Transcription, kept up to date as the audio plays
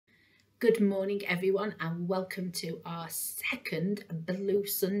Good morning everyone and welcome to our second Blue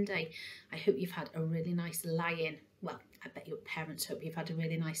Sunday. I hope you've had a really nice lie-in. Well, I bet your parents hope you've had a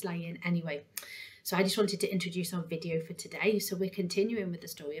really nice lie-in anyway. So I just wanted to introduce our video for today. So we're continuing with the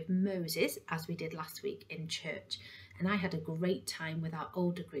story of Moses as we did last week in church. And I had a great time with our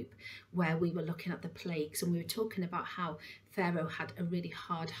older group where we were looking at the plagues and we were talking about how Pharaoh had a really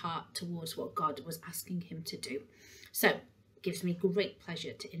hard heart towards what God was asking him to do. So gives me great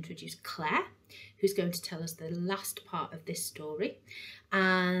pleasure to introduce Claire, who's going to tell us the last part of this story,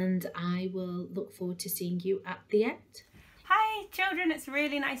 and I will look forward to seeing you at the end. Hi children, it's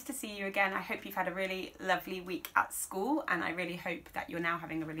really nice to see you again. I hope you've had a really lovely week at school, and I really hope that you're now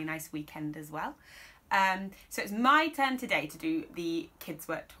having a really nice weekend as well. So it's my turn today to do the kids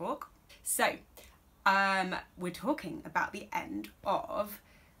work talk. So we're talking about the end of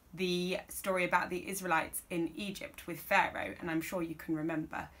the story about the Israelites in Egypt with Pharaoh, and I'm sure you can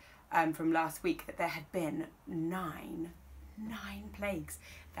remember from last week that there had been nine plagues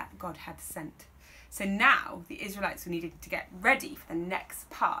that God had sent. So now the Israelites were needed to get ready for the next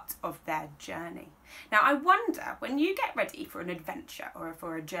part of their journey. Now I wonder, when you get ready for an adventure or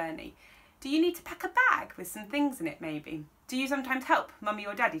for a journey, do you need to pack a bag with some things in it maybe? Do you sometimes help mummy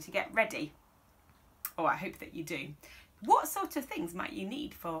or daddy to get ready? Oh, I hope that you do. What sort of things might you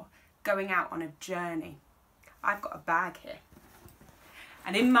need for going out on a journey? I've got a bag here.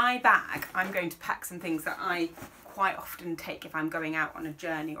 And in my bag, I'm going to pack some things that I quite often take if I'm going out on a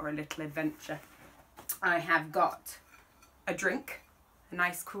journey or a little adventure. I have got a drink, a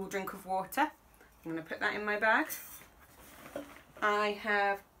nice cool drink of water. I'm going to put that in my bag. I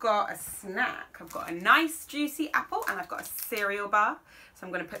have got a snack. I've got a nice juicy apple and I've got a cereal bar. So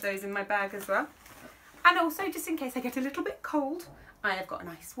I'm going to put those in my bag as well. And also, just in case I get a little bit cold, I have got a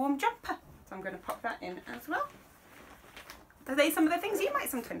nice warm jumper. So I'm going to pop that in as well. Are they some of the things you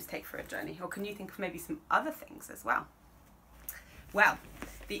might sometimes take for a journey? Or can you think of maybe some other things as well? Well,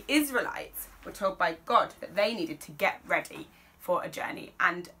 the Israelites were told by God that they needed to get ready for a journey.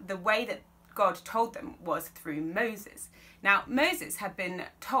 And the way that God told them was through Moses. Now, Moses had been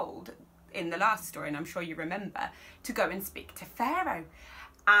told in the last story, and I'm sure you remember, to go and speak to Pharaoh.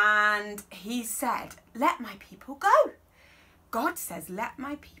 And he said, let my people go. God says, let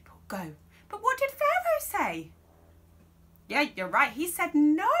my people go. But what did Pharaoh say? Yeah, you're right. He said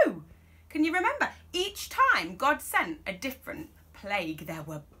no. Can you remember? Each time God sent a different plague. There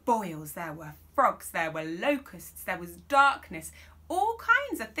were boils, there were frogs, there were locusts, there was darkness, all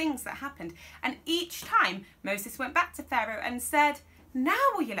kinds of things that happened. And each time Moses went back to Pharaoh and said, now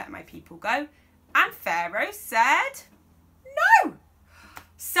will you let my people go? And Pharaoh said, no.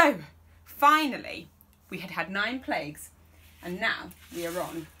 So, finally, we had had 9 plagues, and now we are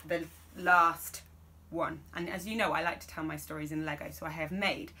on the last one. And as you know, I like to tell my stories in Lego, so I have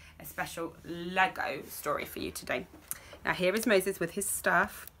made a special Lego story for you today. Now, here is Moses with his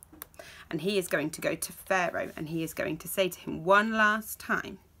staff, and he is going to go to Pharaoh, and he is going to say to him one last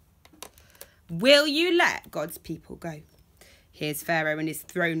time, will you let God's people go? Here's Pharaoh in his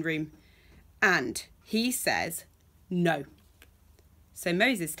throne room, and he says no. So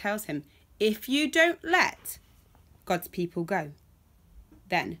Moses tells him, if you don't let God's people go,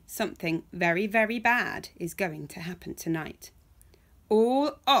 then something very, very bad is going to happen tonight.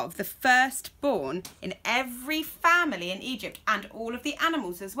 All of the firstborn in every family in Egypt and all of the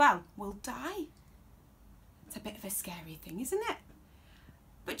animals as well will die. It's a bit of a scary thing, isn't it?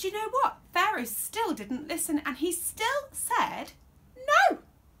 But you know what? Pharaoh still didn't listen and he still said no.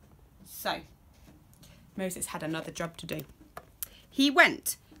 So Moses had another job to do. He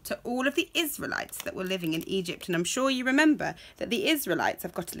went to all of the Israelites that were living in Egypt. And I'm sure you remember that the Israelites,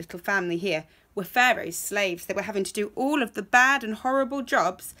 I've got a little family here, were Pharaoh's slaves. They were having to do all of the bad and horrible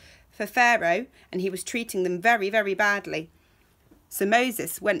jobs for Pharaoh, and he was treating them very, very badly. So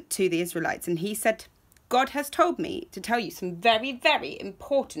Moses went to the Israelites and he said, God has told me to tell you some very, very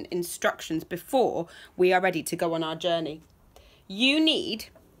important instructions before we are ready to go on our journey. You need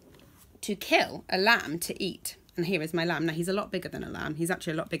to kill a lamb to eat. And here is my lamb. Now, he's a lot bigger than a lamb. He's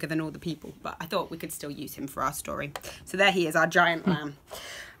actually a lot bigger than all the people, but I thought we could still use him for our story. So there he is, our giant lamb.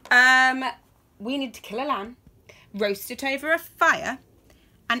 We need to kill a lamb, roast it over a fire,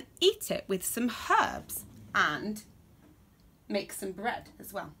 and eat it with some herbs and make some bread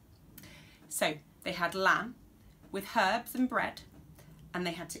as well. So they had lamb with herbs and bread, and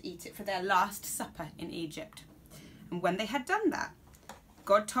they had to eat it for their last supper in Egypt. And when they had done that,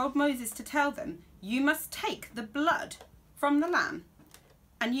 God told Moses to tell them, you must take the blood from the lamb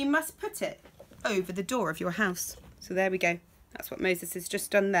and you must put it over the door of your house. So there we go. That's what Moses has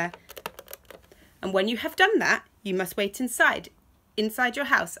just done there. And when you have done that, you must wait inside inside your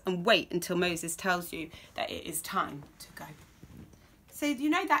house and wait until Moses tells you that it is time to go. So you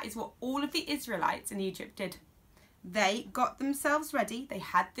know that is what all of the Israelites in Egypt did. They got themselves ready. They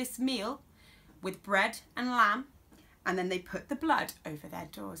had this meal with bread and lamb, and then they put the blood over their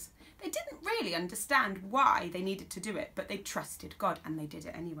doors. They didn't really understand why they needed to do it, but they trusted God and they did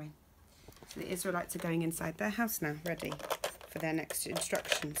it anyway. So the Israelites are going inside their house now, ready for their next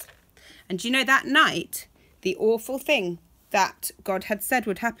instructions. And you know, that night, the awful thing that God had said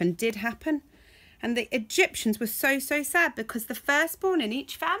would happen did happen. And the Egyptians were so sad because the firstborn in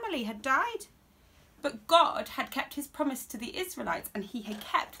each family had died. But God had kept his promise to the Israelites and he had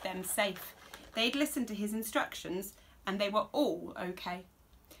kept them safe. They'd listened to his instructions and they were all okay.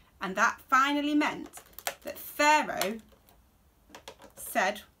 And that finally meant that Pharaoh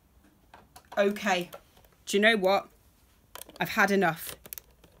said, okay, do you know what? I've had enough.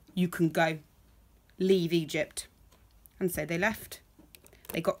 You can go. Leave Egypt. And so they left.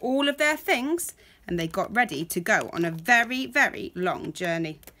 They got all of their things and they got ready to go on a very long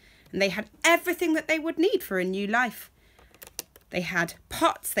journey. And they had everything that they would need for a new life. They had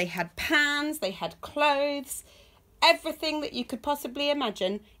pots, they had pans, they had clothes, everything that you could possibly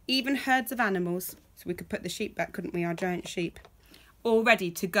imagine, even herds of animals. So we could put the sheep back, couldn't we, our giant sheep? All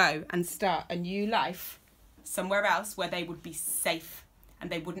ready to go and start a new life somewhere else where they would be safe and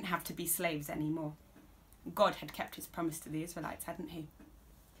they wouldn't have to be slaves anymore. God had kept his promise to the Israelites, hadn't he?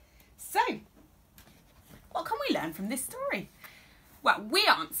 So, what can we learn from this story? Well, we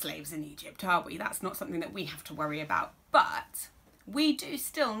aren't slaves in Egypt, are we? That's not something that we have to worry about. But we do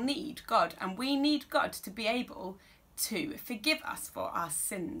still need God, and we need God to be able to forgive us for our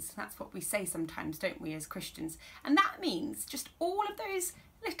sins. That's what we say sometimes, don't we, as Christians? And that means just all of those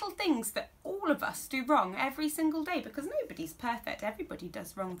little things that all of us do wrong every single day, because nobody's perfect. Everybody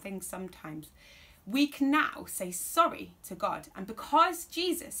does wrong things sometimes. We can now say sorry to God. And because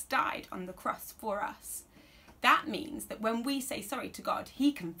Jesus died on the cross for us, that means that when we say sorry to God,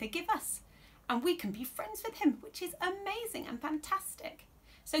 he can forgive us and we can be friends with him, which is amazing and fantastic.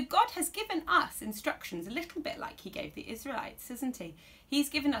 So God has given us instructions a little bit like he gave the Israelites, isn't he? He's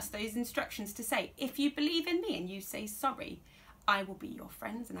given us those instructions to say, if you believe in me and you say sorry, I will be your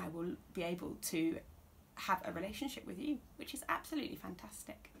friends and I will be able to have a relationship with you, which is absolutely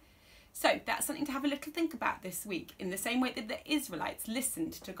fantastic. So that's something to have a little think about this week. In the same way that the Israelites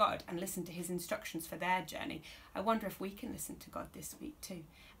listened to God and listened to his instructions for their journey, I wonder if we can listen to God this week too.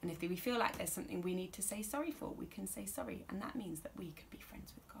 And if we feel like there's something we need to say sorry for, we can say sorry. And that means that we can be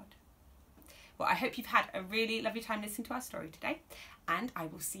friends with God. Well, I hope you've had a really lovely time listening to our story today. And I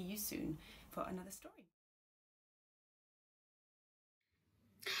will see you soon for another story.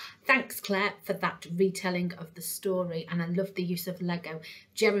 Thanks, Claire, for that retelling of the story, and I love the use of Lego.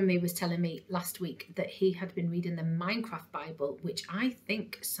 Jeremy was telling me last week that he had been reading the Minecraft Bible, which I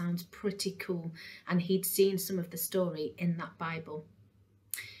think sounds pretty cool, and he'd seen some of the story in that Bible.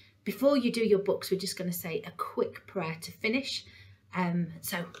 Before you do your books, we're just going to say a quick prayer to finish.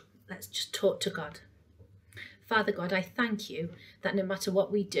 So let's just talk to God. Father God, I thank you that no matter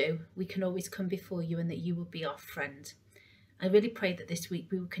what we do, we can always come before you and that you will be our friend. I really pray that this week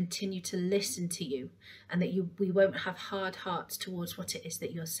we will continue to listen to you and that we won't have hard hearts towards what it is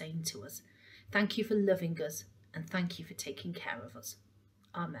that you're saying to us. Thank you for loving us and thank you for taking care of us.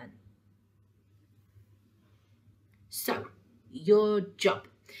 Amen. So, your job.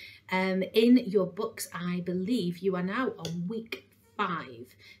 In your books, I believe you are now on week 5.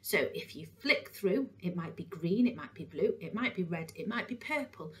 So if you flick through, it might be green, it might be blue, it might be red, it might be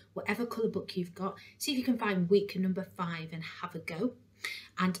purple, whatever colour book you've got. See if you can find week number 5 and have a go.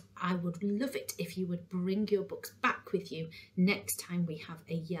 And I would love it if you would bring your books back with you next time we have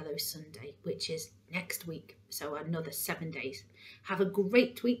a Yellow Sunday, which is next week. So another 7 days. Have a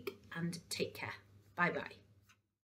great week and take care. Bye bye.